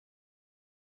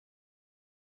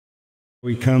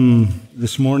We come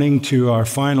this morning to our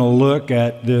final look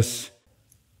at this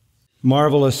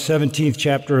marvelous 17th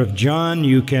chapter of John.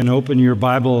 You can open your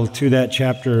Bible to that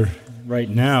chapter right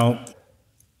now.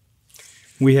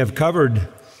 We have covered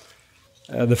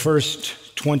the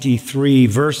first 23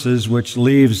 verses, which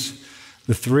leaves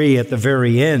the 3 at the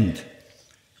very end.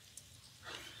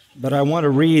 But I want to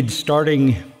read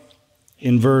starting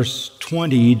in verse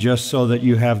 20, just so that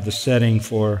you have the setting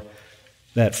for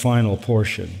that final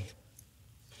portion.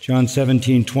 John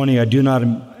 17:20, I do not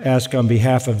ask on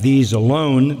behalf of these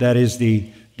alone, that is the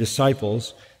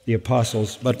disciples, the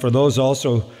apostles, but for those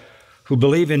also who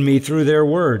believe in me through their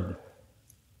word,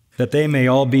 that they may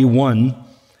all be one,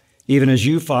 even as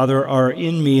you, Father, are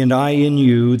in me and I in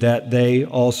you, that they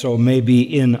also may be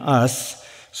in us,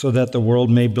 so that the world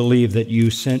may believe that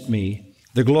you sent me.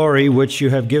 The glory which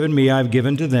you have given me I have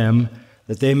given to them,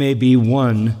 that they may be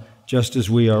one, just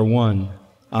as we are one.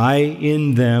 I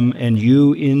in them and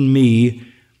you in me,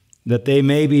 that they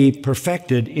may be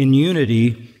perfected in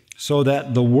unity, so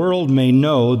that the world may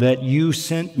know that you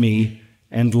sent me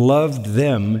and loved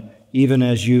them, even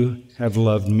as you have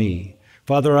loved me.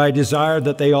 Father, I desire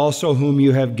that they also whom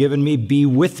you have given me be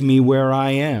with me where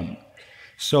I am,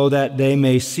 so that they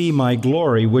may see my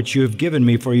glory, which you have given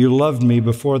me, for you loved me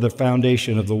before the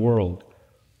foundation of the world.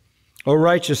 O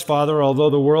righteous Father, although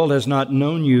the world has not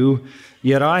known you,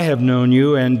 yet I have known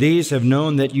you, and these have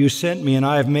known that you sent me, and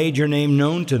I have made your name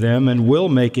known to them, and will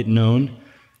make it known,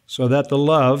 so that the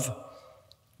love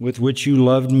with which you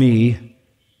loved me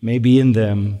may be in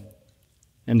them,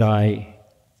 and I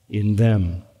in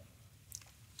them.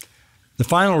 The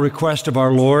final request of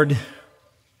our Lord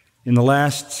in the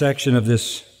last section of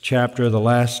this chapter, the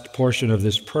last portion of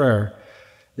this prayer,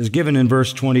 is given in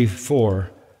verse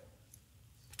 24.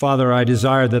 Father, I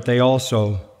desire that they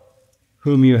also,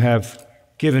 whom you have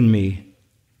given me,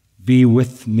 be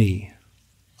with me.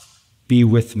 Be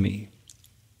with me.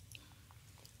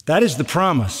 That is the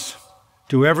promise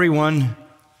to everyone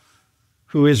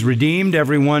who is redeemed,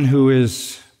 everyone who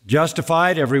is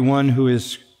justified, everyone who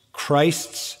is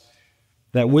Christ's,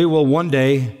 that we will one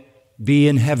day be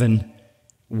in heaven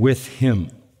with Him.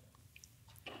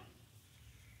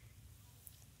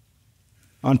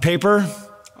 On paper,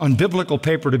 on biblical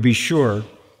paper to be sure,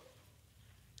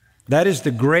 that is the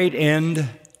great end,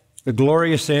 the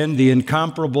glorious end, the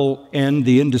incomparable end,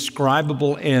 the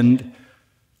indescribable end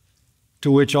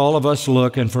to which all of us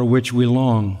look and for which we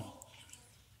long.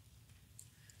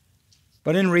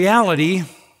 But in reality,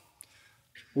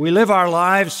 we live our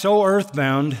lives so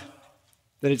earthbound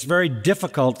that it's very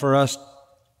difficult for us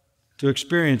to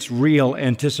experience real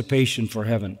anticipation for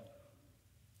heaven.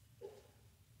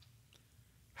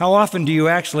 How often do you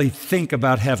actually think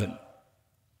about heaven?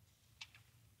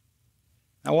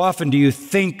 How often do you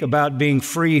think about being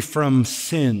free from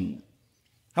sin?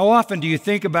 How often do you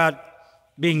think about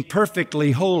being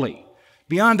perfectly holy?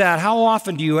 Beyond that, how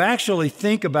often do you actually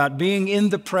think about being in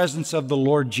the presence of the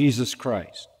Lord Jesus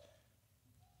Christ?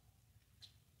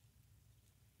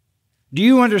 Do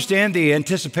you understand the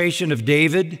anticipation of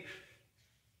David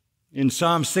in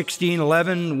Psalm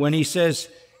 16:11 when he says,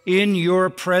 in your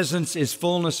presence is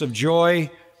fullness of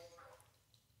joy.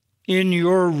 In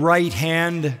your right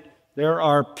hand there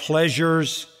are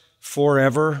pleasures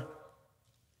forever.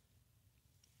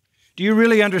 Do you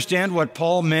really understand what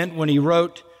Paul meant when he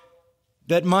wrote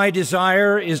that my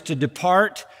desire is to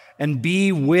depart and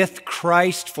be with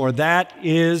Christ, for that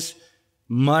is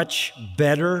much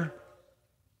better?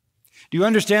 Do you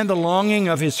understand the longing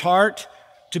of his heart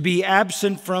to be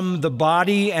absent from the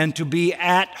body and to be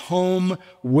at home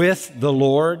with the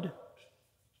Lord?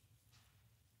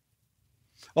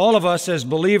 All of us as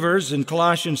believers in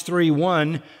Colossians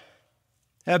 3:1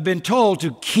 have been told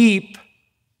to keep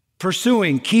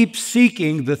pursuing, keep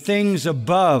seeking the things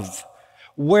above,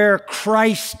 where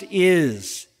Christ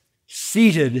is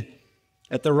seated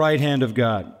at the right hand of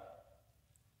God.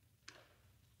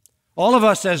 All of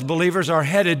us as believers are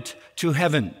headed to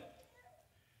heaven.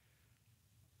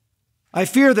 I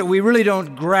fear that we really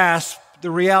don't grasp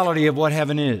the reality of what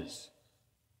heaven is.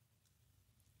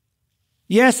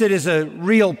 Yes, it is a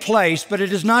real place, but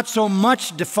it is not so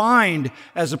much defined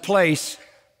as a place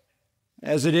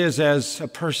as it is as a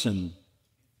person.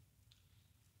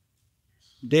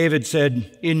 David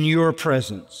said, in your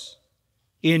presence,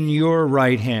 in your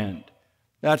right hand.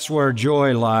 That's where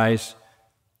joy lies.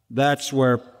 That's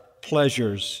where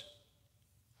pleasures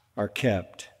are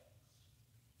kept.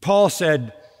 Paul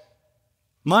said,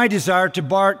 my desire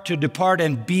to depart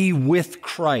and be with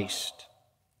Christ.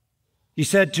 He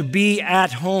said to be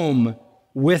at home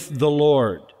with the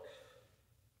Lord.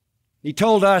 He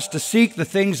told us to seek the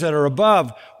things that are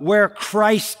above, where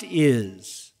Christ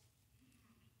is.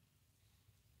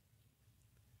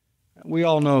 We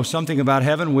all know something about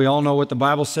heaven. We all know what the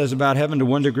Bible says about heaven to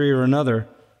one degree or another.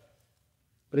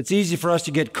 But it's easy for us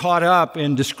to get caught up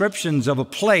in descriptions of a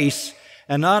place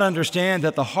and not understand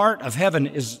that the heart of heaven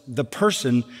is the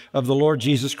person of the Lord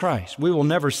Jesus Christ. We will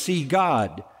never see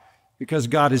God because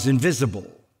God is invisible.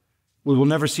 We will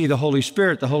never see the Holy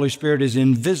Spirit. The Holy Spirit is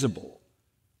invisible.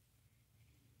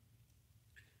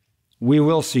 We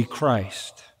will see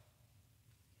Christ.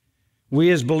 We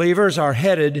as believers are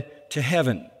headed to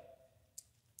heaven.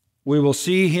 We will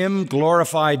see Him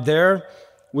glorified there.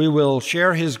 We will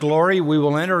share His glory. We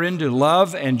will enter into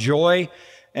love and joy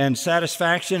and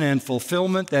satisfaction and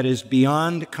fulfillment that is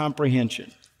beyond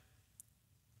comprehension.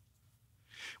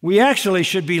 We actually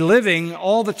should be living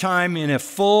all the time in a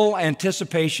full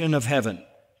anticipation of heaven.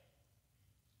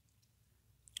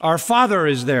 Our Father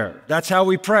is there. That's how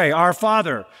we pray. Our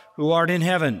Father, who art in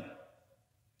heaven.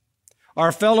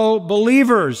 Our fellow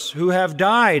believers who have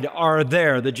died are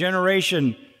there, the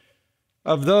generation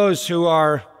of those who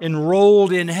are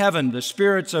enrolled in heaven, the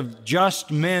spirits of just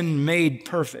men made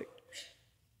perfect.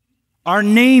 Our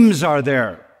names are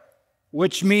there,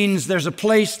 which means there's a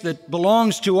place that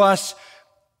belongs to us.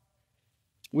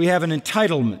 We have an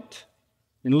entitlement.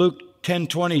 In Luke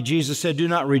 10:20, Jesus said, "Do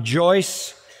not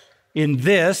rejoice in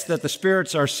this, that the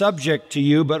spirits are subject to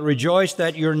you, but rejoice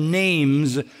that your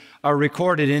names are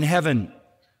recorded in heaven."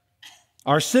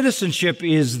 Our citizenship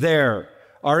is there.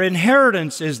 Our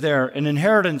inheritance is there, an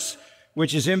inheritance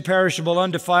which is imperishable,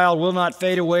 undefiled, will not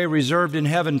fade away, reserved in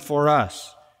heaven for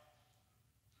us.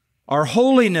 Our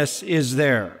holiness is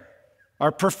there.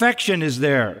 Our perfection is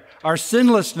there. Our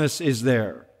sinlessness is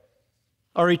there.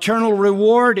 Our eternal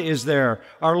reward is there.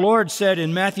 Our Lord said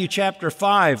in Matthew chapter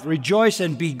 5, "Rejoice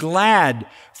and be glad,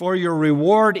 for your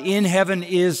reward in heaven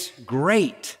is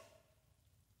great."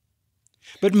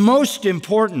 But most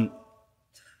important,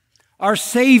 our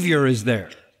Savior is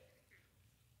there,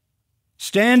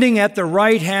 standing at the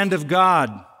right hand of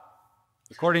God.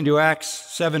 According to Acts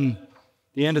 7,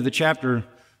 the end of the chapter,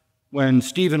 when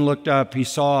Stephen looked up, he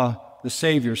saw the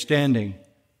Savior standing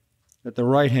at the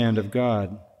right hand of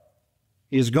God.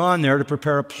 He has gone there to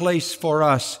prepare a place for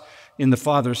us in the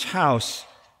Father's house.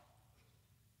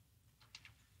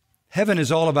 Heaven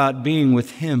is all about being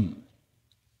with Him.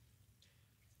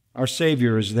 Our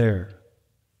Savior is there.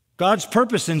 God's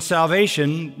purpose in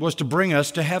salvation was to bring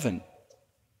us to heaven.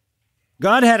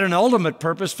 God had an ultimate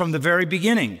purpose from the very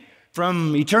beginning.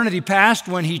 From eternity past,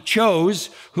 when He chose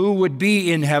who would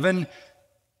be in heaven,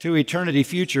 to eternity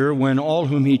future, when all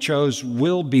whom He chose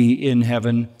will be in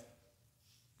heaven,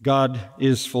 God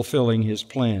is fulfilling His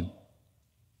plan.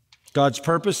 God's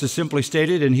purpose is simply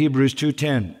stated in Hebrews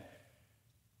 2:10.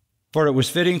 "For it was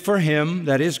fitting for Him,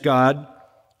 that is God,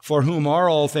 for whom are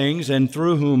all things and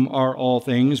through whom are all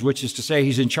things," which is to say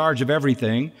He's in charge of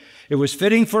everything. "It was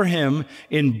fitting for Him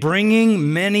in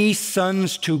bringing many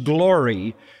sons to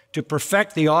glory to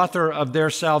perfect the author of their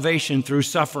salvation through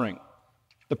suffering."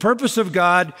 The purpose of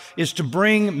God is to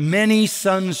bring many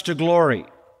sons to glory.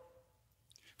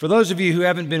 For those of you who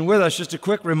haven't been with us, just a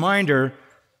quick reminder,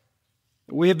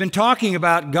 we have been talking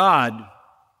about God,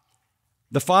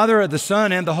 the Father, the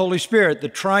Son, and the Holy Spirit, the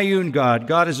triune God.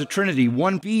 God is a Trinity,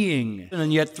 one being,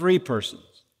 and yet three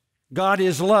persons. God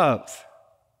is love.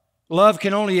 Love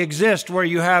can only exist where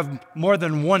you have more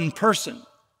than one person.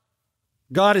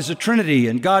 God is a Trinity,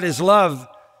 and God is love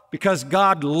because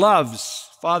God loves.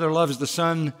 Father loves the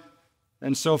Son,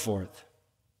 and so forth.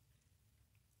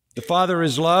 The Father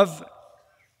is love,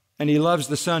 and He loves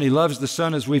the Son. He loves the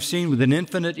Son, as we've seen, with an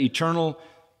infinite, eternal,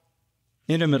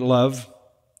 intimate love,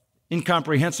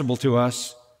 incomprehensible to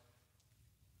us.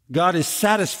 God is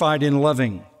satisfied in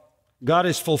loving. God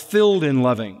is fulfilled in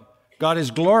loving. God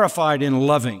is glorified in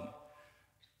loving.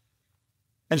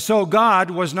 And so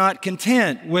God was not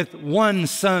content with one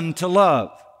Son to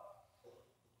love.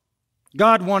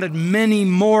 God wanted many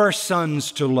more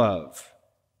sons to love.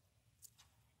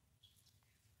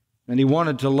 And He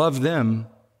wanted to love them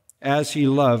as He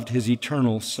loved His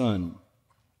eternal Son.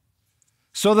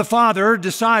 So the Father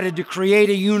decided to create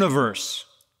a universe.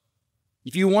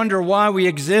 If you wonder why we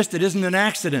exist, it isn't an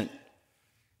accident.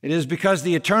 It is because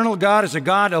the eternal God is a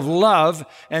God of love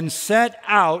and set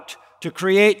out to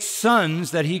create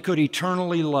sons that He could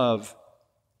eternally love.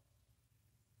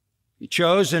 He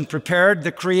chose and prepared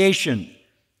the creation.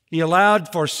 He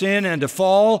allowed for sin and to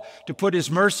fall to put His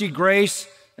mercy, grace,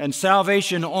 and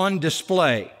salvation on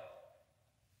display.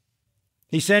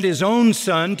 He sent His own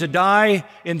Son to die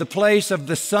in the place of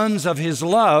the sons of His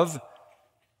love,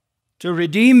 to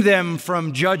redeem them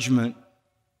from judgment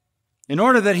in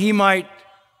order that he might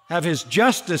have his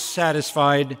justice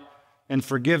satisfied and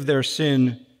forgive their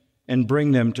sin and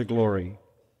bring them to glory.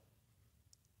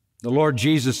 The Lord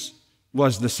Jesus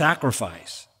was the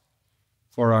sacrifice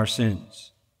for our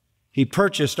sins. He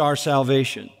purchased our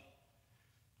salvation.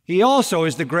 He also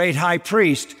is the great high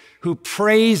priest who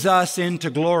prays us into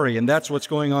glory, and that's what's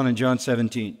going on in John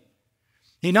 17.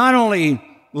 He not only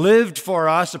lived for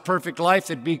us a perfect life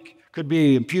that could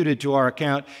be imputed to our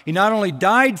account, he not only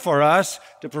died for us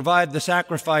to provide the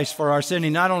sacrifice for our sin, he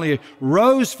not only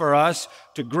rose for us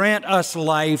to grant us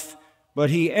life, but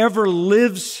he ever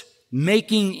lives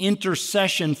making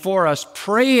intercession for us,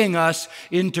 praying us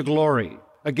into glory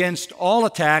against all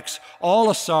attacks, all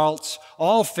assaults,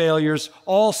 all failures,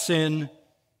 all sin.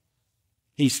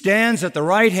 He stands at the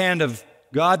right hand of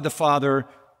God the Father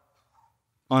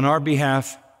on our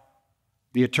behalf,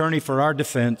 the attorney for our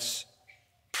defense,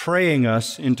 praying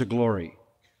us into glory.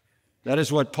 That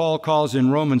is what Paul calls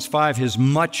in Romans 5 his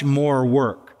much more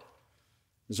work.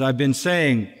 As I've been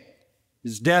saying,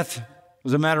 his death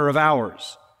was a matter of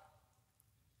hours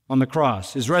on the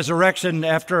cross. His resurrection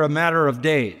after a matter of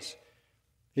days.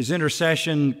 His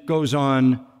intercession goes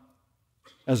on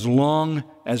as long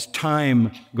as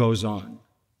time goes on.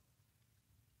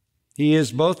 He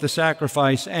is both the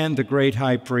sacrifice and the great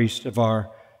high priest of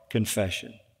our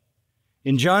confession.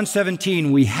 In John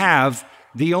 17, we have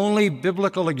the only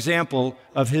biblical example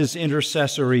of his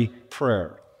intercessory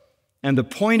prayer. And the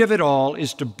point of it all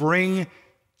is to bring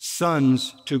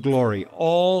sons to glory,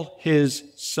 all his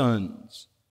sons.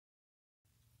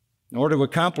 In order to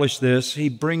accomplish this, he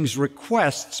brings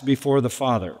requests before the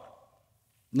Father.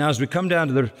 Now, as we come down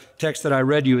to the text that I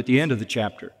read you at the end of the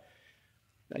chapter,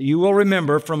 you will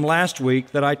remember from last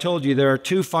week that I told you there are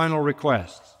two final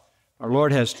requests. Our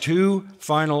Lord has two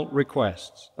final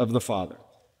requests of the Father.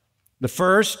 The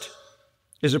first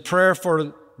is a prayer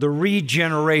for the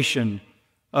regeneration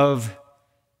of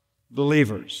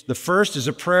believers. The first is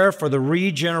a prayer for the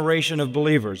regeneration of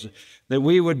believers, that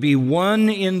we would be one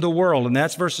in the world, and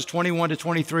that's verses 21 to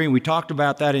 23, and we talked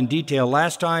about that in detail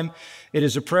last time. It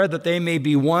is a prayer that they may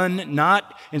be one,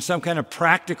 not in some kind of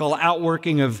practical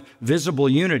outworking of visible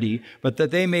unity, but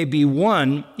that they may be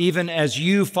one, even as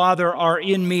you, Father, are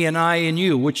in me and I in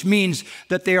you, which means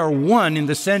that they are one in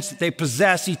the sense that they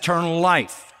possess eternal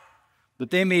life,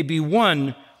 that they may be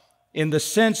one in the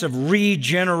sense of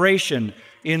regeneration,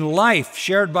 in life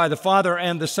shared by the Father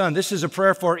and the Son. This is a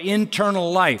prayer for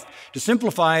internal life. To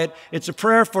simplify it, it's a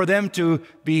prayer for them to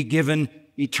be given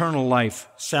eternal life,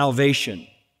 salvation,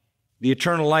 the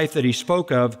eternal life that he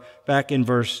spoke of back in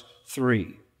verse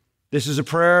 3. This is a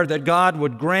prayer that God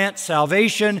would grant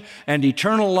salvation and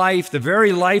eternal life, the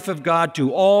very life of God,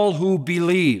 to all who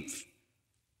believe.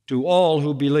 To all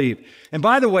who believe. And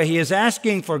by the way, he is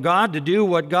asking for God to do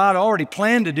what God already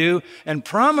planned to do and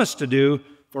promised to do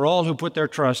for all who put their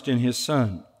trust in his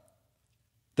Son.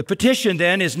 The petition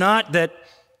then is not that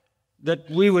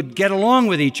we would get along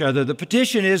with each other. The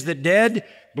petition is that dead,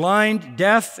 blind,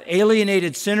 deaf,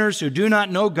 alienated sinners who do not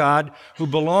know God, who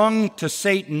belong to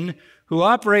Satan, who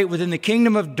operate within the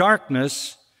kingdom of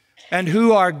darkness, and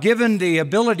who are given the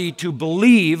ability to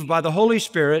believe by the Holy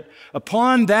Spirit,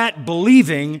 upon that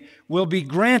believing will be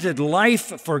granted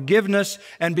life, forgiveness,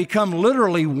 and become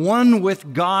literally one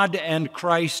with God and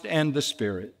Christ and the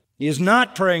Spirit. He is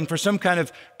not praying for some kind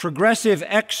of progressive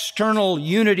external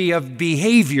unity of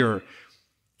behavior.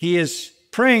 He is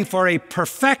praying for a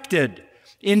perfected,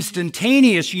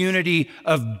 instantaneous unity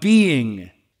of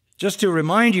being. Just to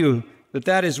remind you that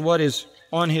that is what is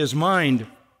on his mind.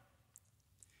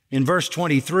 In verse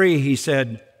 23, he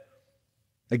said,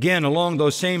 again, along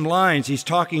those same lines, he's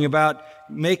talking about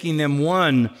making them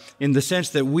one in the sense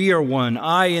that we are one,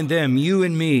 I and them, you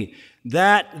and me,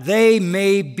 that they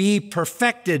may be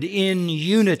perfected in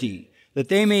unity, that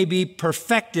they may be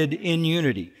perfected in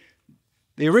unity.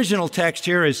 The original text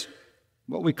here is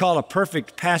what we call a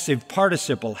perfect passive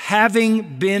participle,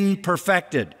 having been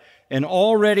perfected, an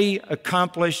already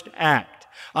accomplished act.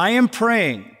 I am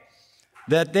praying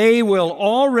that they will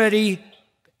already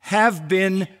have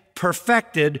been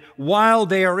perfected while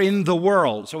they are in the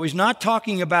world. So he's not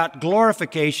talking about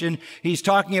glorification, he's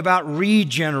talking about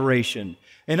regeneration.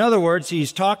 In other words,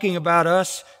 he's talking about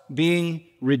us being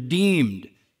redeemed,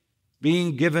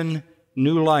 being given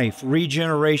new life,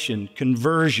 regeneration,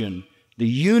 conversion, the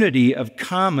unity of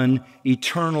common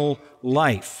eternal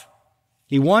life.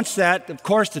 He wants that, of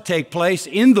course, to take place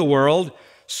in the world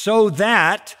so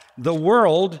that the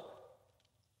world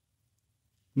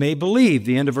may believe,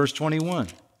 the end of verse 21.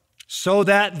 so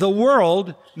that the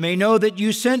world may know that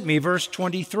you sent me, verse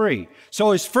 23.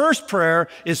 So his first prayer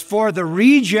is for the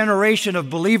regeneration of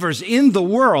believers in the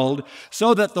world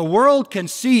so that the world can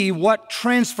see what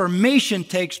transformation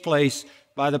takes place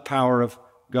by the power of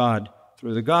God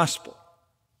through the gospel.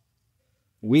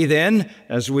 We then,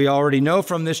 as we already know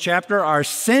from this chapter, are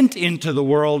sent into the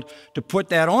world to put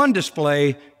that on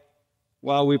display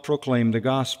while we proclaim the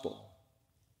gospel.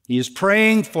 He is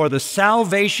praying for the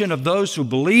salvation of those who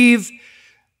believe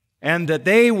and that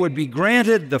they would be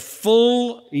granted the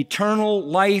full eternal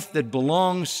life that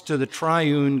belongs to the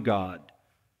triune God.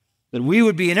 That we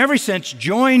would be in every sense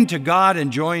joined to God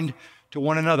and joined to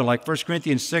one another. Like 1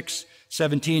 Corinthians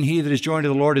 6:17, he that is joined to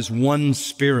the Lord is one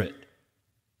spirit.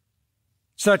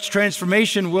 Such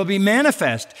transformation will be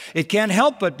manifest. It can't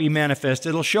help but be manifest.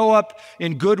 It'll show up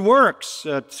in good works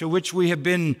to which we have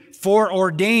been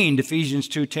foreordained, Ephesians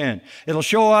 2:10. It'll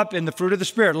show up in the fruit of the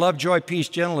Spirit, love, joy, peace,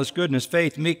 gentleness, goodness,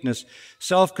 faith, meekness,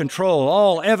 self-control,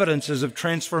 all evidences of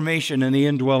transformation in the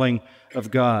indwelling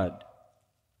of God.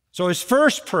 So his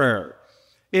first prayer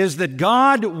is that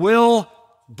God will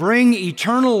bring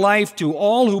eternal life to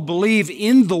all who believe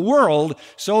in the world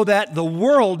so that the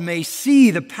world may see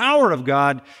the power of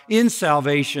God in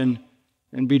salvation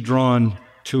and be drawn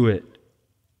to it.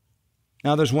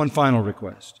 Now there's one final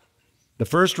request. The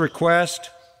first request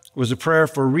was a prayer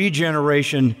for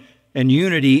regeneration and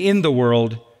unity in the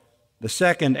world. The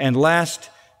second and last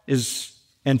is,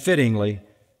 and fittingly,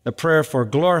 a prayer for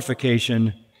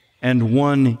glorification and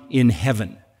one in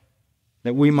heaven,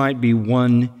 that we might be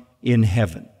one in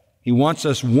heaven. He wants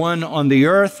us one on the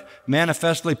earth,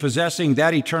 manifestly possessing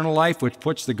that eternal life which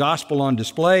puts the gospel on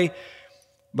display.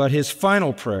 But his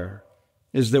final prayer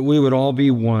is that we would all be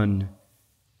one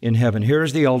in heaven. Here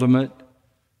is the ultimate.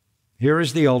 Here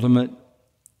is the ultimate.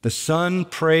 The Son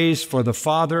prays for the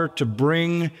Father to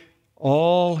bring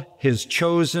all his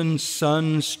chosen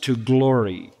sons to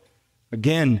glory.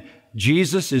 Again,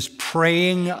 Jesus is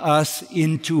praying us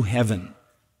into heaven.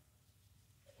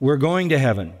 We're going to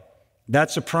heaven.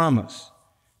 That's a promise.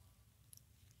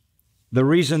 The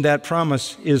reason that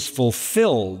promise is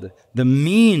fulfilled, the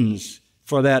means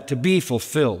for that to be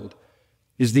fulfilled,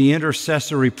 is the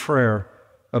intercessory prayer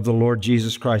of the Lord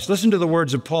Jesus Christ. Listen to the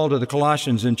words of Paul to the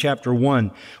Colossians in chapter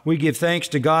 1. We give thanks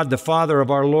to God, the Father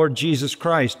of our Lord Jesus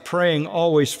Christ, praying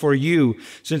always for you,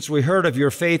 since we heard of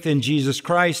your faith in Jesus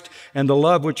Christ and the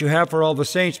love which you have for all the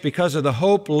saints because of the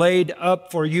hope laid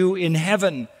up for you in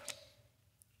heaven.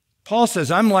 Paul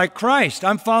says, I'm like Christ.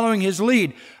 I'm following his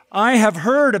lead. I have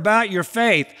heard about your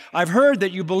faith. I've heard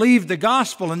that you believe the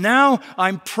gospel, and now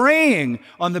I'm praying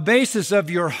on the basis of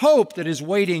your hope that is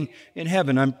waiting in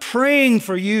heaven. I'm praying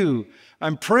for you.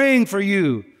 I'm praying for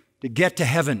you to get to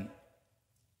heaven.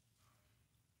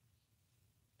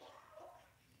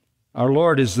 Our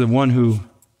Lord is the one who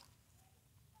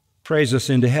prays us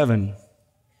into heaven.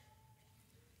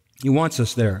 He wants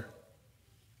us there.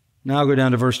 Now I'll go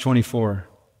down to verse 24.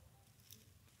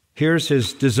 Here's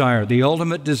his desire, the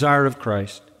ultimate desire of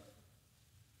Christ.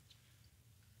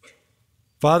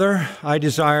 Father, I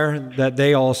desire that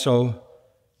they also,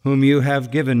 whom you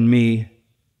have given me,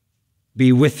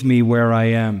 be with me where I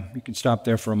am. You can stop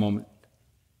there for a moment.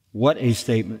 What a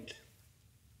statement.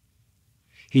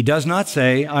 He does not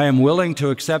say, I am willing to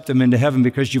accept them into heaven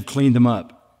because you've cleaned them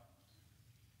up.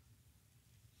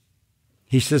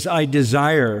 He says, I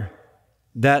desire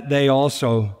that they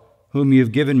also, whom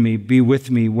you've given me, be with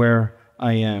me where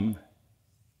I am.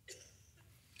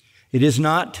 It is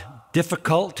not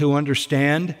difficult to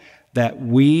understand that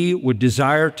we would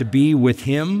desire to be with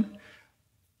him.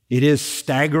 It is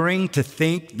staggering to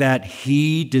think that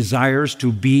he desires to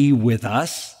be with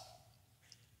us.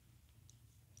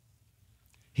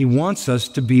 He wants us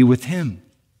to be with him.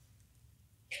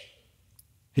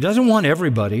 He doesn't want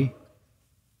everybody.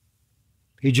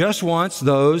 He just wants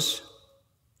those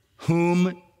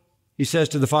whom he says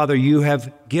to the Father, you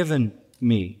have given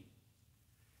me.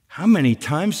 How many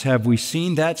times have we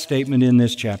seen that statement in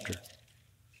this chapter?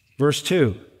 Verse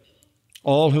 2,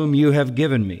 all whom you have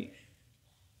given me.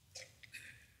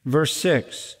 Verse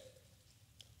 6,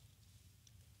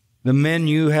 the men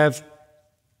you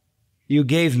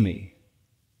gave me.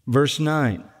 Verse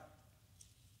 9,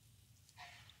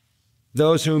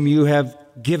 those whom you have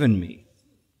given me.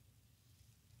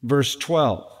 Verse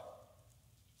 12,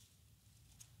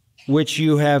 which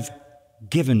you have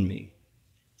given me.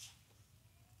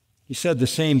 He said the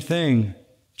same thing,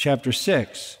 chapter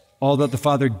 6. All that the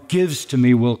Father gives to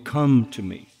me will come to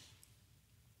me.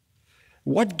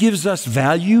 What gives us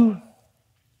value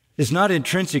is not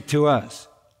intrinsic to us.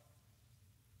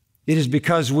 It is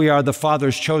because we are the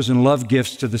Father's chosen love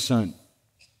gifts to the Son.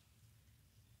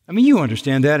 I mean, you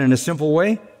understand that in a simple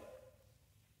way.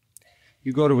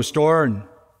 You go to a store and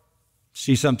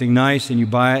see something nice and you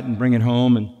buy it and bring it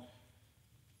home, and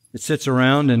it sits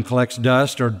around and collects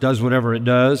dust or does whatever it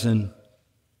does and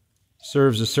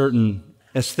serves a certain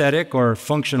aesthetic or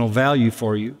functional value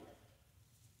for you.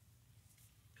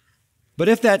 But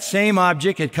if that same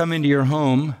object had come into your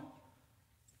home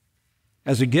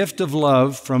as a gift of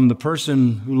love from the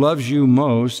person who loves you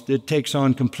most, it takes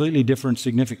on completely different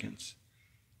significance.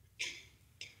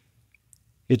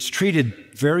 It's treated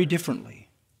very differently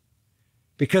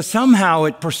because somehow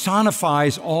it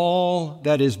personifies all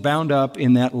that is bound up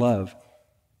in that love.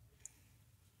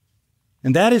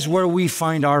 And that is where we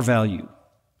find our value.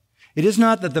 It is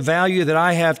not that the value that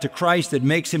I have to Christ that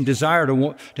makes Him desire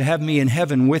to have me in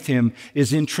heaven with Him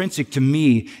is intrinsic to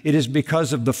me. It is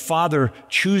because of the Father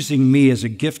choosing me as a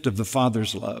gift of the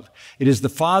Father's love. It is the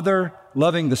Father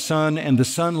loving the Son and the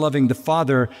Son loving the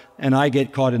Father, and I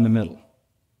get caught in the middle,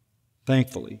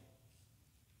 thankfully.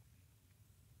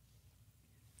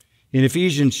 In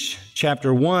Ephesians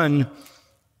chapter 1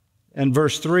 and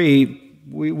verse 3,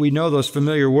 we know those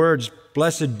familiar words.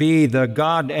 Blessed be the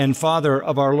God and Father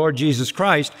of our Lord Jesus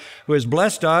Christ, who has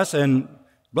blessed us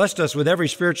with every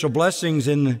spiritual blessing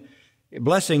in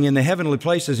the heavenly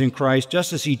places in Christ,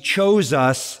 just as He chose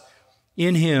us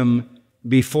in Him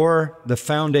before the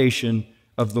foundation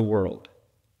of the world.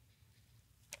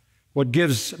 What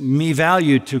gives me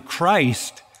value to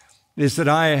Christ is that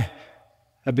I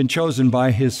have been chosen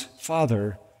by His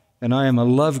Father, and I am a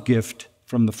love gift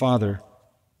from the Father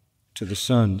to the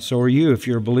Son. So are you if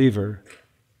you're a believer.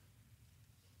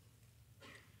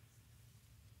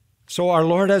 So our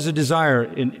Lord has a desire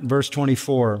in verse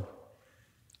 24.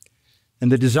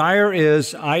 And the desire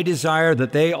is, I desire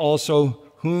that they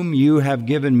also whom you have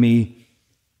given me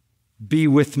be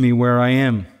with me where I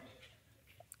am.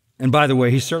 And by the way,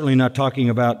 He's certainly not talking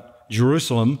about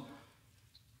Jerusalem,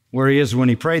 where He is when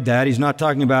He prayed that. He's not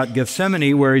talking about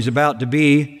Gethsemane, where He's about to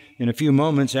be in a few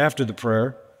moments after the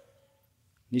prayer.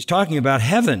 He's talking about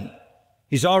heaven.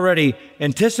 He's already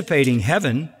anticipating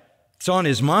heaven. It's on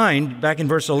His mind. Back in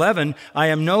verse 11, I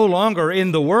am no longer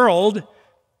in the world,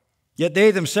 yet they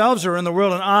themselves are in the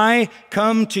world, and I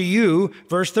come to you.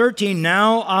 Verse 13,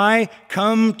 now I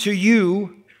come to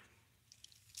you.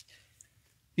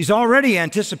 He's already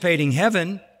anticipating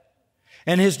heaven,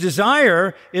 and His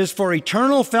desire is for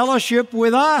eternal fellowship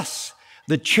with us,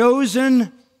 the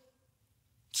chosen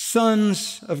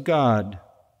sons of God.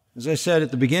 As I said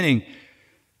at the beginning,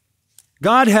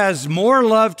 God has more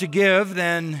love to give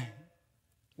than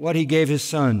what He gave His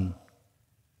Son.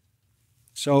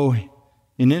 So,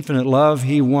 in infinite love,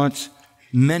 He wants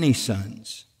many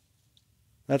sons.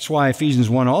 That's why Ephesians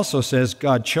 1 also says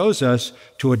God chose us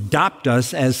to adopt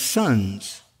us as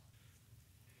sons.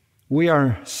 We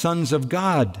are sons of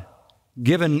God,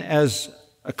 given as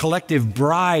a collective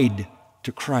bride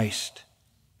to Christ.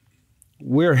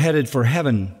 We're headed for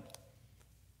heaven.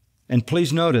 And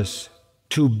please notice,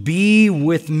 to be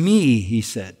with me, He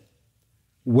said,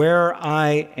 where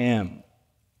I am.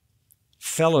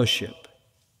 Fellowship.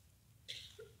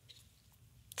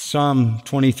 Psalm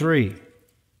 23,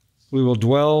 we will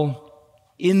dwell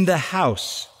in the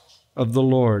house of the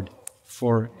Lord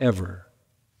forever.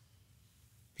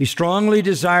 He strongly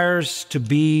desires to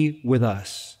be with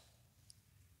us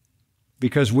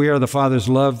because we are the Father's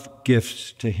love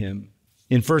gifts to Him.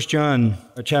 In 1 John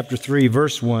chapter 3,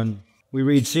 verse 1, we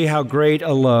read, see how great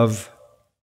a love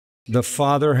the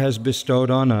Father has bestowed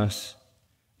on us,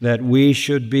 that we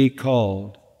should be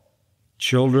called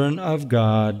children of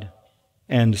God,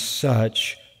 and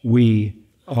such we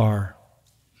are.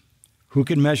 Who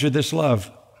can measure this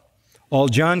love? All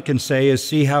John can say is,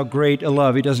 see how great a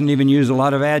love. He doesn't even use a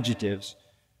lot of adjectives.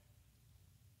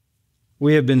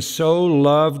 We have been so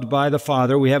loved by the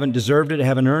Father. We haven't deserved it,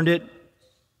 haven't earned it,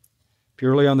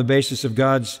 purely on the basis of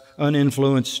God's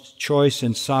uninfluenced choice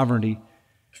and sovereignty.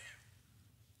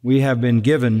 We have been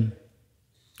given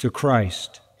to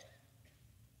Christ.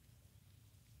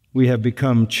 We have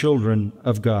become children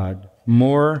of God,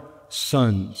 more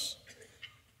sons.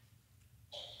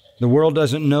 The world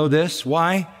doesn't know this.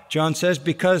 Why? John says,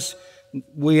 because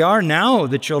we are now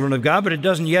the children of God, but it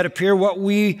doesn't yet appear what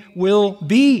we will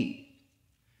be.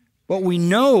 But we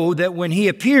know that when He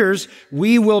appears,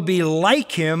 we will be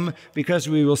like Him because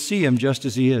we will see Him just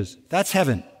as He is. That's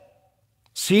heaven.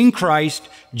 Seeing Christ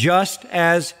just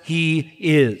as He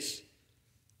is.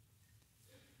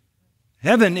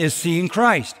 Heaven is seeing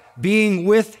Christ, being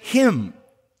with Him.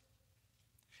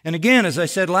 And again, as I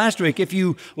said last week, if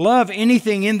you love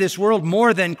anything in this world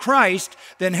more than Christ,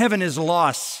 then heaven is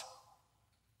loss.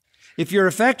 If your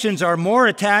affections are more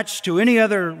attached to any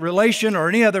other relation or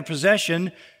any other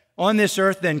possession on this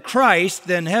earth than Christ,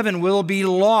 then heaven will be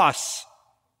loss.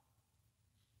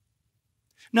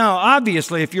 Now,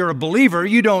 obviously, if you're a believer,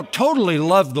 you don't totally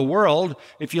love the world.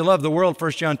 If you love the world,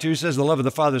 1 John 2 says the love of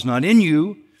the Father is not in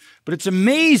you. But it's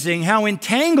amazing how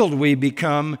entangled we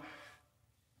become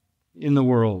in the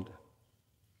world.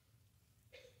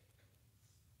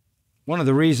 One of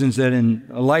the reasons that in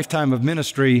a lifetime of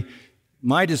ministry,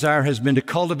 my desire has been to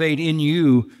cultivate in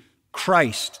you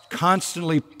Christ,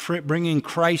 constantly bringing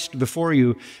Christ before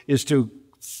you, is to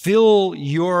fill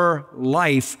your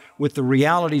life with the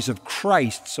realities of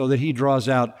Christ so that He draws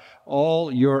out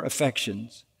all your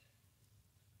affections.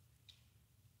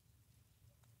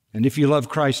 And if you love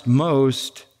Christ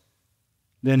most,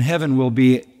 then heaven will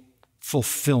be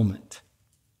fulfillment.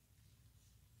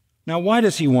 Now, why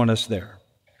does He want us there?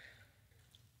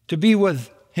 To be with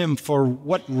Him for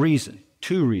what reason?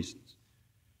 Two reasons.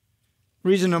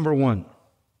 Reason number one,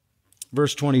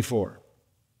 verse 24.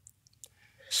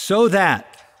 So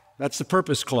that, that's the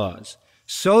purpose clause,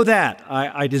 so that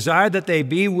I desire that they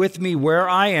be with me where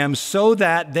I am, so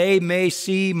that they may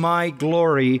see my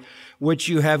glory which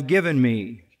you have given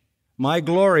me. My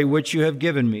glory which you have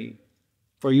given me.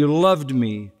 For you loved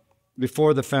me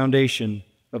before the foundation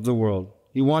of the world.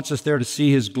 He wants us there to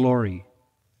see His glory.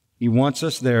 He wants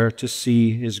us there to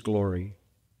see His glory.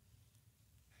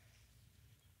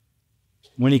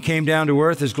 When He came down to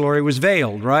earth, His glory was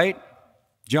veiled, right?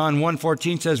 John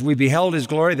 1:14 says, we beheld His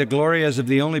glory, the glory as of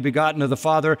the only begotten of the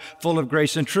Father, full of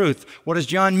grace and truth. What does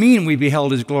John mean we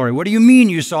beheld His glory? What do you mean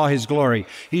you saw His glory?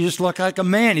 He just looked like a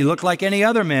man. He looked like any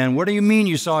other man. What do you mean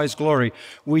you saw His glory?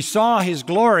 We saw His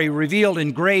glory revealed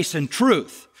in grace and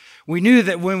truth. We knew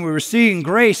that when we were seeing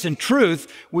grace and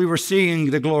truth, we were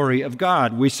seeing the glory of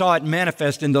God. We saw it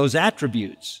manifest in those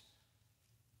attributes.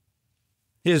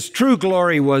 His true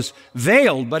glory was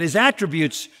veiled, but His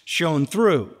attributes shone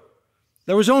through.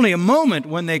 There was only a moment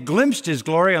when they glimpsed His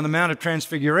glory on the Mount of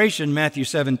Transfiguration, Matthew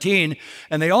 17,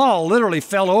 and they all literally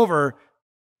fell over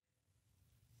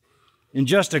in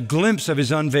just a glimpse of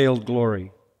His unveiled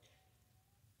glory.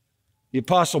 The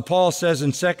Apostle Paul says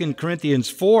in 2 Corinthians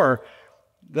 4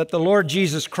 that the Lord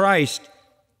Jesus Christ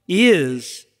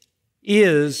is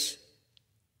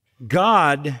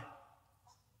God,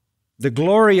 the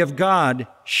glory of God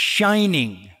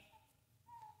shining.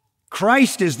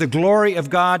 Christ is the glory of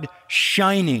God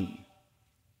shining.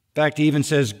 In fact, he even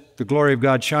says the glory of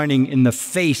God shining in the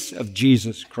face of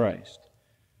Jesus Christ.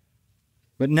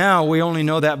 But now we only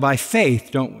know that by faith,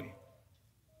 don't we?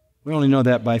 We only know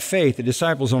that by faith. The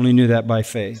disciples only knew that by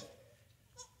faith.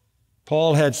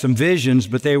 Paul had some visions,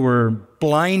 but they were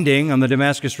blinding on the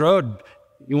Damascus Road.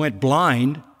 He went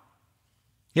blind.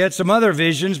 He had some other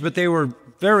visions, but they were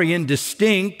very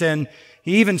indistinct. And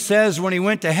he even says when he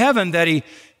went to heaven that he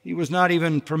was not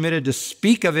even permitted to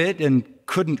speak of it and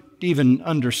couldn't even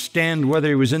understand whether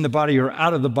he was in the body or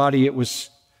out of the body. It was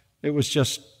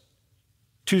just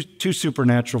too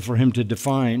supernatural for him to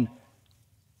define.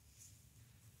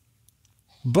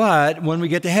 But when we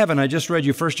get to heaven, I just read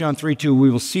you 1 John 3:2, we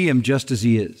will see Him just as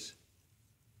He is.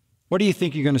 What do you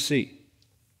think you're going to see?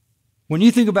 When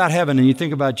you think about heaven and you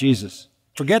think about Jesus,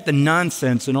 forget the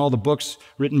nonsense in all the books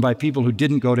written by people who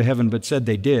didn't go to heaven but said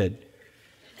they did.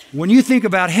 When you think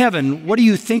about heaven, what do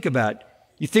you think about?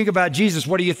 You think about Jesus,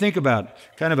 what do you think about?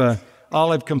 Kind of a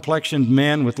olive-complexioned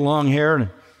man with long hair and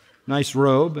a nice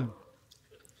robe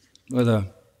with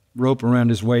a rope around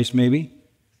his waist maybe.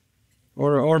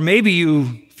 Or maybe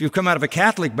if you come out of a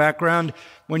Catholic background,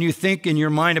 when you think in your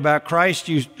mind about Christ,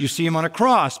 you see Him on a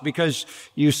cross because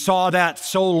you saw that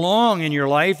so long in your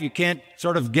life, you can't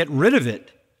sort of get rid of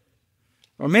it.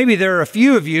 Or maybe there are a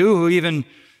few of you who even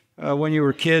when you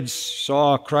were kids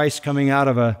saw Christ coming out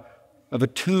of a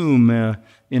tomb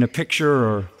in a picture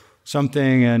or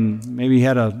something, and maybe he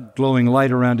had a glowing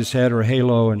light around his head or a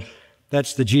halo, and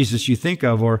that's the Jesus you think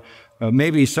of. Or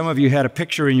maybe some of you had a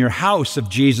picture in your house of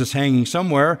Jesus hanging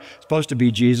somewhere, supposed to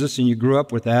be Jesus, and you grew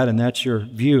up with that, and that's your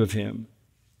view of Him.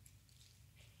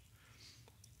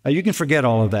 You can forget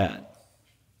all of that.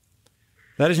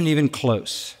 That isn't even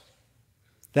close.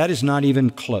 That is not even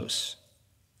close.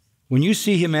 When you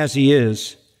see Him as He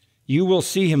is, you will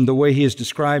see Him the way He is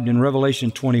described in Revelation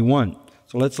 21.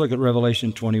 So let's look at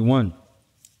Revelation 21.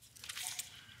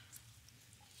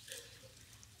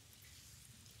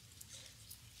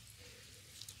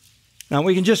 Now,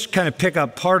 we can just kind of pick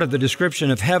up part of the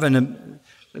description of heaven.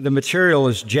 The material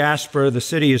is jasper. The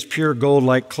city is pure gold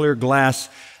like clear glass,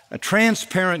 a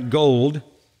transparent gold.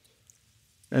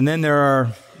 And then there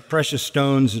are precious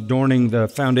stones adorning the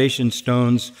foundation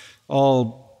stones,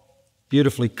 all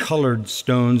beautifully colored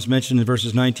stones mentioned in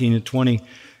verses 19 and 20. And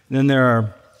then there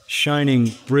are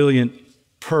shining, brilliant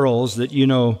pearls that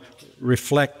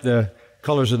reflect the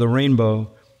colors of the rainbow.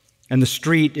 And the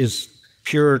street is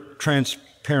pure,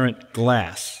 transparent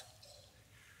glass.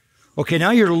 Okay,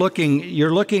 now you're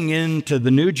looking into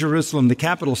the New Jerusalem, the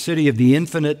capital city of the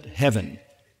infinite heaven.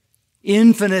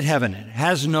 Infinite heaven. It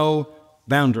has no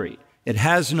boundary. It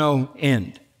has no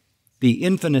end. The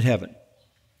infinite heaven.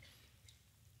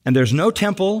 And there's no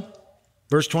temple,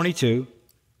 verse 22,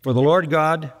 for the Lord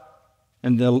God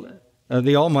and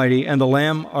the Almighty and the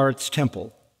Lamb are its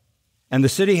temple. And the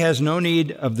city has no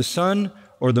need of the sun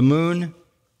or the moon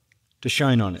to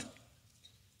shine on it.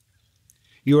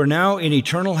 You are now in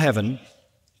eternal heaven,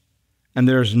 and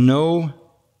there's no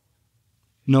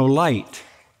light.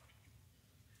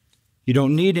 You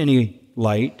don't need any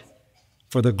light,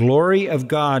 for the glory of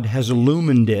God has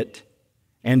illumined it,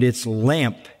 and its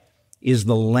lamp is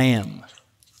the Lamb.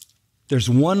 There's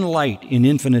one light in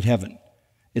infinite heaven.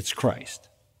 It's Christ.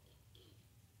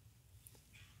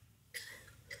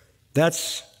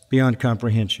 That's beyond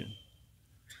comprehension.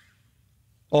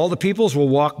 All the peoples will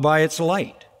walk by its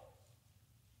light.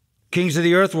 Kings of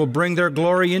the earth will bring their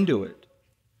glory into it.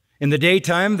 In the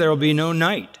daytime, there will be no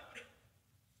night.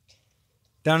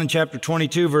 Down in chapter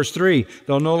 22, verse 3,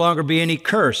 there'll no longer be any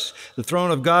curse. The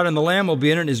throne of God and the Lamb will be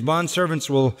in it, and his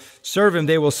bondservants will serve him.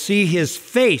 They will see his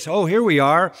face. Oh, here we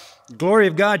are. The glory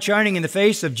of God shining in the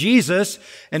face of Jesus,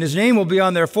 and his name will be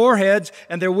on their foreheads,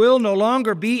 and there will no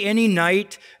longer be any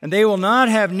night, and they will not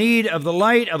have need of the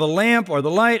light of a lamp or the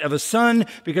light of a sun,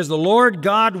 because the Lord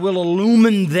God will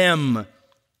illumine them.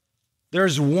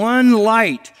 There's one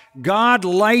light. God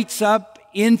lights up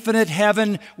infinite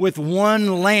heaven with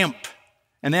one lamp.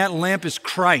 And that lamp is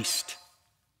Christ.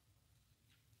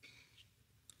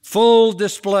 Full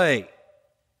display.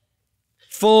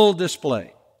 Full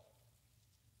display.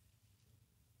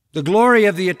 The glory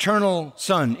of the eternal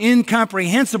Son,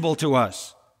 incomprehensible to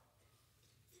us.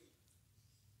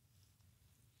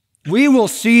 We will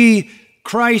see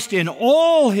Christ in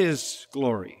all his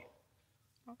glory,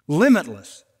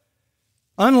 limitless.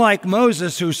 Unlike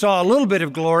Moses, who saw a little bit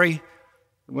of glory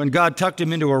when God tucked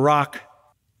him into a rock,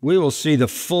 we will see the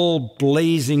full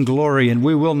blazing glory, and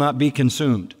we will not be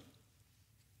consumed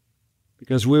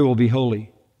because we will be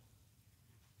holy.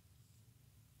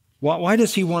 Why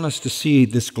does he want us to see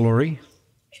this glory?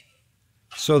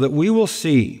 So that we will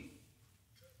see,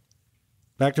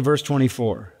 back to verse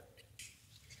 24,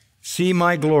 see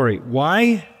my glory.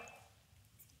 Why?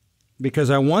 Because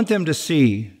I want them to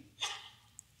see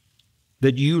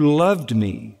that you loved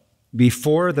me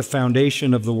before the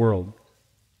foundation of the world.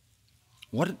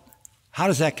 How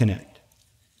does that connect?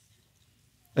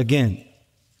 Again,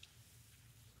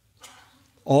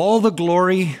 all the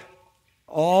glory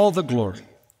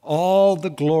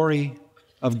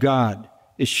of God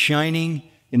is shining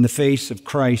in the face of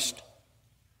Christ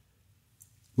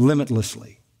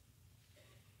limitlessly.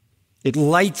 It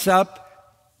lights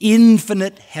up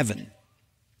infinite heaven.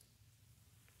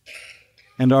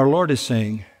 And our Lord is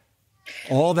saying,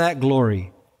 all that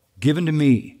glory given to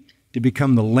me to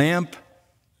become the lamp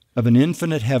of an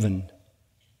infinite heaven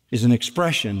is an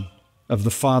expression of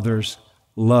the Father's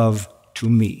love to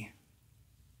me.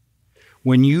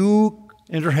 When you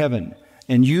enter heaven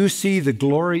and you see the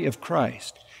glory of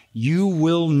Christ, you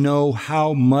will know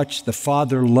how much the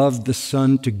Father loved the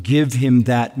Son to give him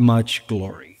that much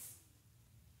glory.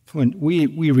 When we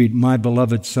read, my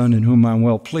beloved Son in whom I'm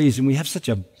well pleased, and we have such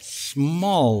a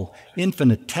small,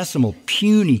 infinitesimal,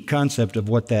 puny concept of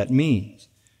what that means.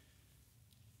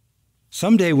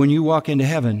 Someday when you walk into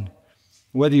heaven,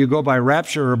 whether you go by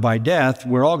rapture or by death,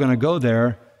 we're all going to go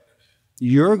there,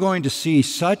 you're going to see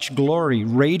such glory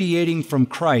radiating from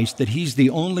Christ that he's the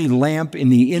only lamp in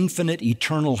the infinite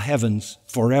eternal heavens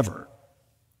forever.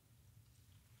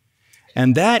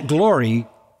 And that glory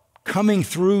coming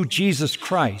through Jesus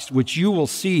Christ, which you will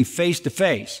see face to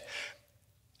face,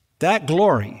 that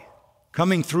glory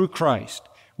coming through Christ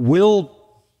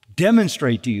will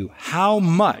demonstrate to you how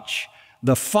much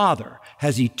the Father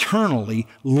has eternally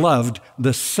loved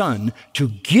the Son to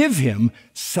give him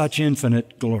such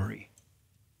infinite glory.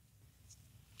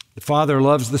 The Father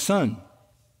loves the Son.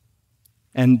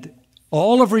 And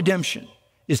all of redemption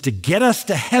is to get us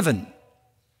to heaven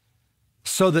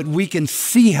so that we can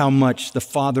see how much the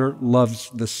Father loves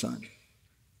the Son.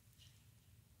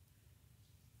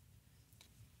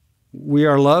 We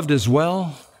are loved as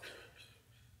well.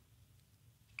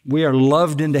 We are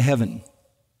loved into heaven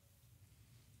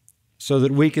so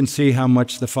that we can see how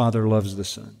much the Father loves the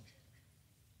Son.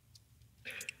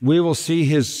 We will see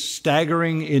his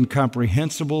staggering,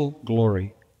 incomprehensible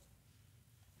glory.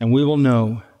 and we will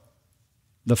know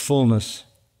the fullness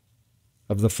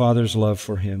of the Father's love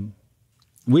for him.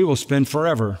 We will spend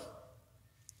forever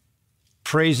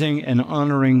praising and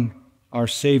honoring our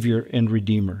Savior and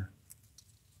Redeemer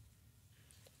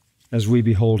as we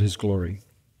behold his glory.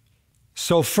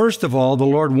 So first of all, the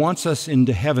Lord wants us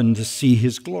into heaven to see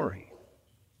his glory.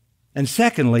 And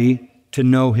secondly, to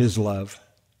know his love.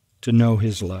 To know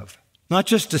his love. Not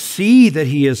just to see that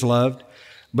he is loved,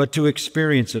 but to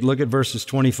experience it. Look at verses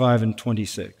 25 and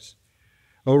 26.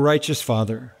 O righteous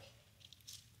Father,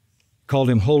 called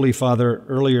him Holy Father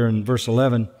earlier in verse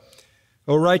 11.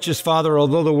 O righteous Father,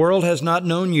 although the world has not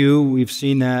known you, we've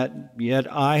seen that, yet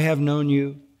I have known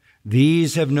you.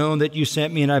 These have known that you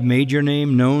sent me, and I've made your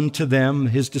name known to them,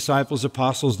 his disciples,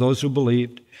 apostles, those who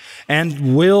believed,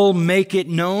 and will make it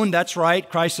known. That's right.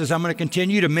 Christ says, I'm going to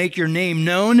continue to make your name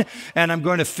known, and I'm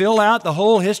going to fill out the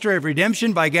whole history of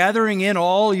redemption by gathering in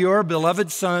all your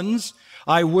beloved sons.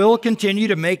 I will continue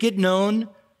to make it known.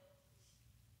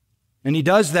 And he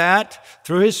does that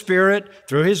through his Spirit,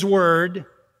 through his Word.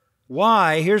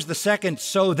 Why? Here's the second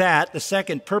so that, the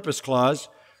second purpose clause.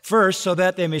 First, so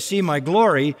that they may see my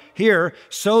glory. Here,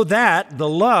 so that the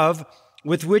love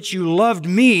with which you loved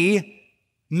me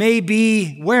may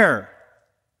be where?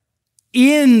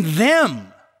 In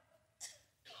them.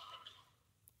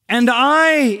 And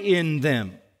I in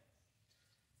them.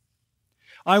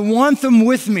 I want them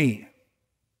with me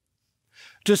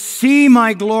to see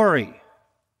my glory.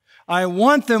 I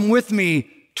want them with me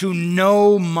to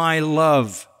know my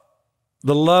love,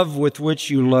 the love with which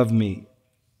you love me.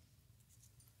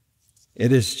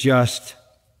 It is just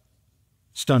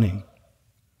stunning.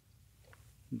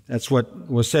 That's what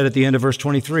was said at the end of verse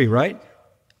 23, right?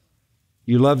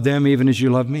 You love them even as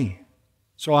you love me.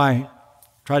 So I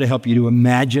try to help you to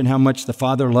imagine how much the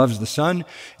Father loves the Son.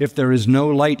 If there is no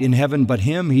light in heaven but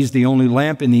him, he's the only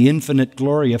lamp in the infinite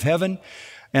glory of heaven,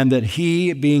 and that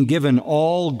he, being given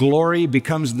all glory,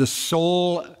 becomes the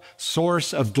sole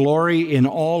source of glory in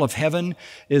all of heaven,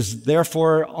 is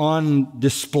therefore on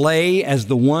display as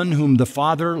the one whom the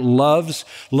Father loves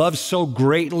so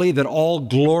greatly that all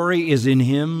glory is in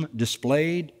him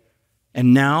displayed.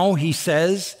 And now he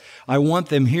says, I want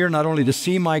them here not only to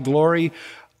see my glory,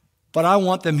 but I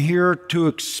want them here to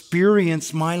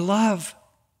experience my love,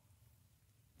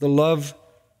 the love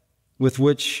with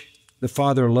which the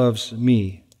Father loves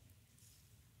me.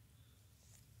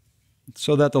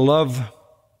 So that the love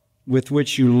with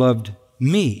which you loved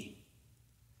me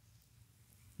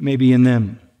may be in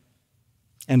them,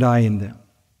 and I in them.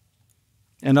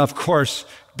 And of course,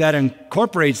 that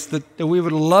incorporates that we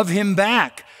would love him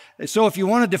back. So if you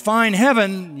want to define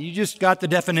heaven, you just got the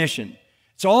definition.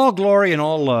 It's all glory and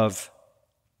all love.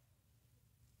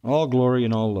 All glory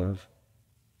and all love.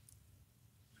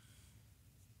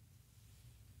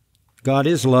 God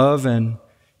is love, and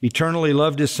eternally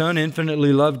loved his Son,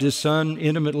 infinitely loved his Son,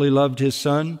 intimately loved his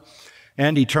Son,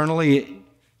 and eternally,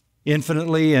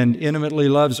 infinitely, and intimately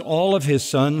loves all of his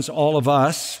sons, all of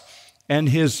us, and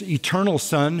his eternal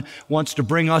Son wants to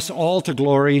bring us all to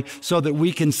glory so that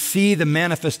we can see the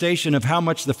manifestation of how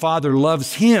much the Father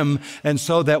loves him, and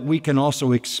so that we can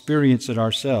also experience it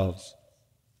ourselves.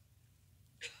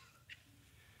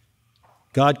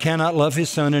 God cannot love his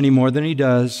Son any more than he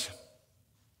does.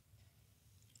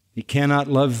 He cannot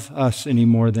love us any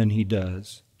more than he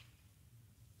does.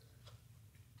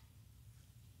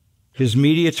 His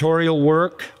mediatorial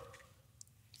work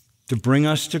to bring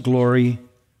us to glory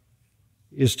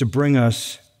is to bring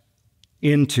us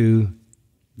into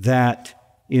that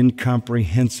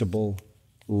incomprehensible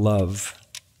love.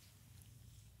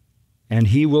 And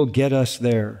he will get us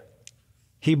there.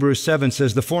 Hebrews 7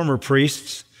 says, the former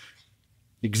priests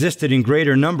existed in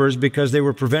greater numbers because they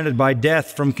were prevented by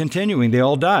death from continuing. They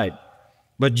all died.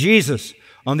 But Jesus,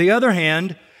 on the other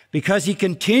hand, because he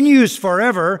continues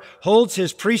forever, holds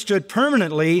his priesthood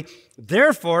permanently,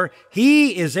 therefore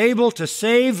he is able to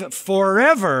save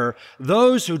forever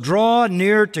those who draw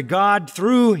near to God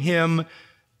through him,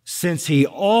 since he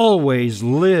always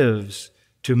lives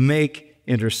to make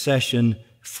intercession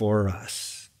for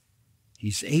us.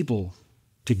 He's able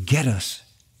to get us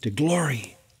to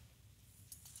glory.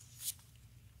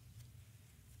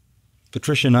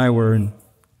 Patricia and I were in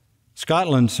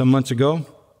Scotland some months ago,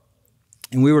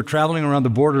 and we were traveling around the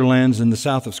borderlands in the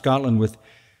south of Scotland with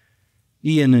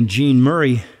Ian and Jean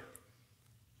Murray,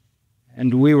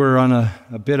 and we were on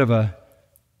a bit of a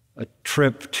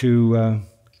trip to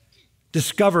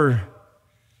discover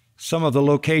some of the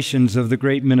locations of the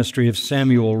great ministry of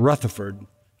Samuel Rutherford.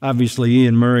 Obviously,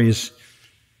 Ian Murray is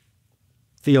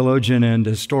theologian and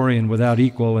historian without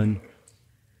equal, and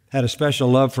had a special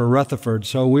love for Rutherford,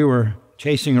 so we were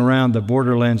chasing around the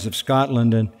borderlands of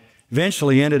Scotland, and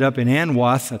eventually ended up in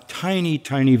Anwath, a tiny,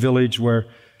 tiny village where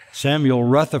Samuel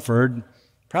Rutherford,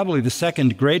 probably the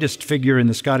second greatest figure in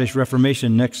the Scottish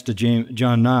Reformation next to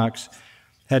John Knox,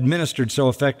 had ministered so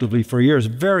effectively for years.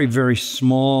 Very, very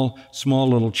small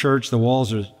little church. The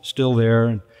walls are still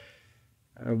there.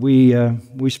 And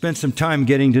we spent some time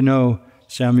getting to know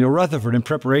Samuel Rutherford. In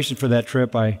preparation for that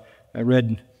trip, I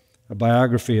read a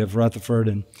biography of Rutherford,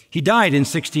 and he died in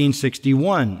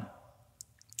 1661.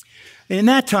 In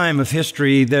that time of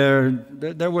history,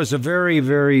 there was a very,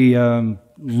 very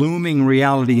looming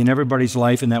reality in everybody's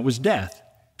life, and that was death.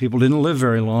 People didn't live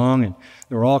very long, and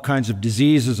there were all kinds of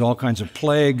diseases, all kinds of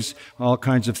plagues, all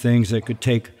kinds of things that could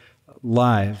take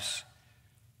lives.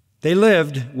 They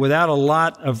lived without a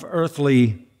lot of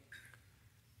earthly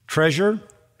treasure,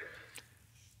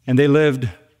 and they lived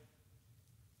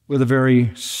with a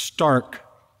very stark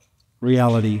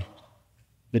reality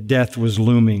that death was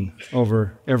looming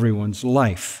over everyone's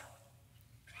life.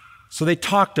 So they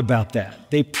talked about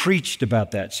that. They preached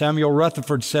about that. Samuel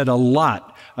Rutherford said a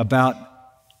lot about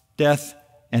death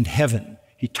and heaven.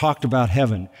 He talked about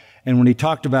heaven. And when he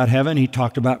talked about heaven, he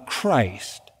talked about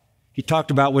Christ. He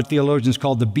talked about what theologians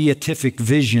call the beatific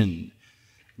vision.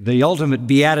 The ultimate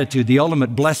beatitude, the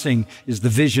ultimate blessing is the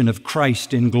vision of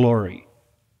Christ in glory.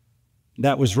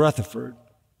 That was Rutherford.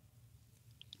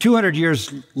 200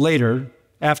 years later,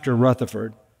 after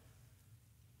Rutherford,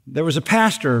 there was a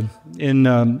pastor in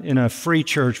a free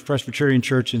church, Presbyterian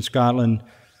church in Scotland,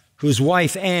 whose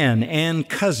wife Anne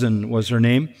Cousin was her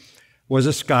name, was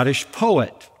a Scottish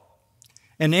poet.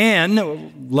 And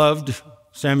Anne loved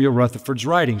Samuel Rutherford's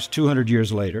writings 200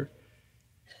 years later.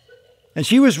 And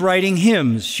she was writing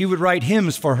hymns. She would write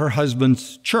hymns for her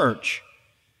husband's church.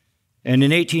 And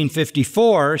in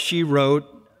 1854, she wrote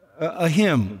a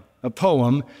hymn, a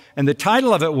poem, and the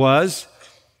title of it was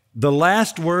The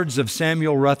Last Words of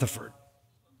Samuel Rutherford.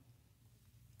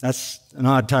 That's an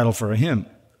odd title for a hymn.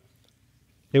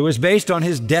 It was based on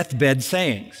his deathbed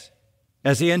sayings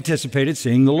as he anticipated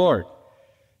seeing the Lord.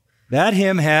 That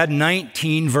hymn had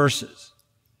 19 verses.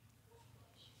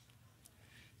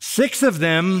 6 of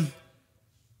them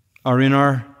are in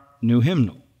our new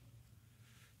hymnal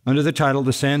under the title,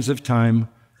 The Sands of Time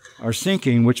Are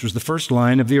Sinking, which was the first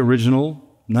line of the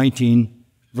original 19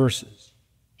 verses.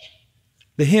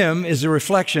 The hymn is a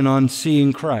reflection on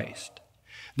seeing Christ.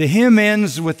 The hymn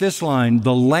ends with this line,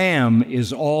 The Lamb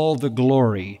is all the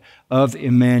glory of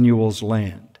Emmanuel's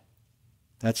land.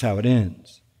 That's how it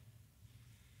ends.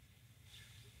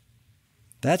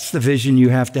 That's the vision you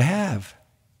have to have.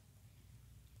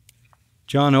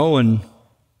 John Owen,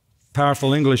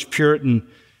 powerful English Puritan,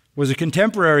 was a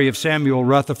contemporary of Samuel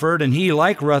Rutherford, and he,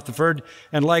 like Rutherford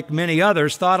and like many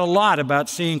others, thought a lot about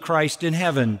seeing Christ in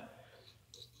heaven.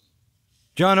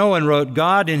 John Owen wrote,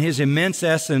 God in his immense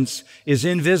essence is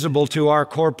invisible to our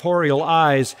corporeal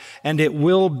eyes, and it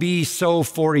will be so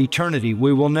for eternity.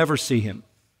 We will never see him.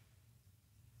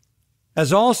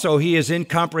 As also he is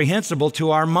incomprehensible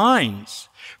to our minds,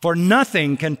 for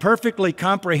nothing can perfectly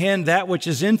comprehend that which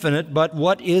is infinite but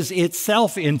what is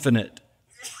itself infinite.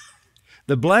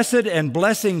 The blessed and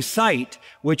blessing sight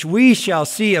which we shall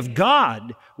see of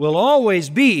God will always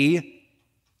be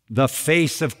the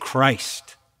face of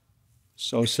Christ.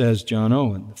 So says John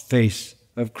Owen, the face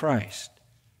of Christ.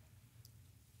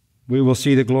 We will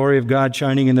see the glory of God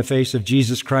shining in the face of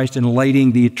Jesus Christ and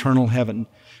lighting the eternal heaven.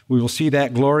 We will see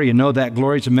that glory and know that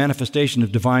glory is a manifestation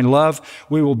of divine love.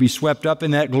 We will be swept up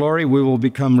in that glory. We will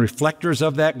become reflectors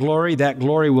of that glory. That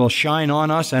glory will shine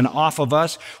on us and off of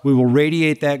us. We will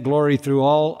radiate that glory through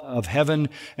all of heaven,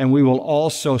 and we will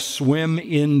also swim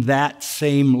in that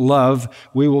same love.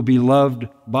 We will be loved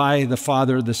by the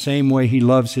Father the same way He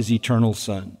loves His eternal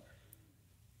Son.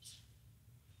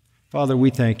 Father, we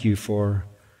thank You for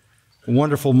a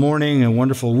wonderful morning and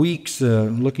wonderful weeks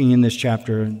looking in this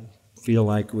chapter. Feel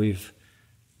like we've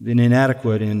been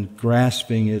inadequate in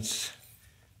grasping its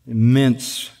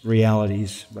immense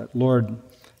realities. But Lord,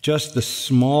 just the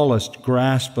smallest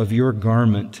grasp of Your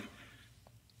garment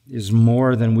is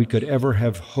more than we could ever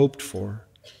have hoped for.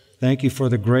 Thank You for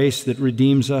the grace that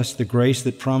redeems us, the grace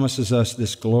that promises us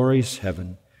this glorious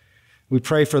heaven. We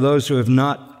pray for those who have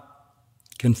not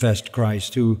confessed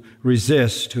Christ, who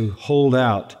resist, who hold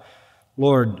out.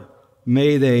 Lord,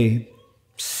 may they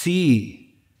see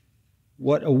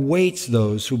what awaits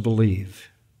those who believe.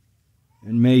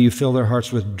 And may You fill their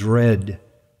hearts with dread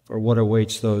for what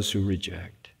awaits those who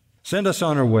reject. Send us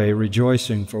on our way,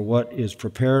 rejoicing for what is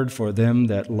prepared for them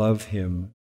that love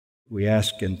Him. We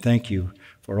ask and thank You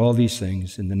for all these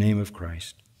things in the name of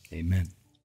Christ. Amen.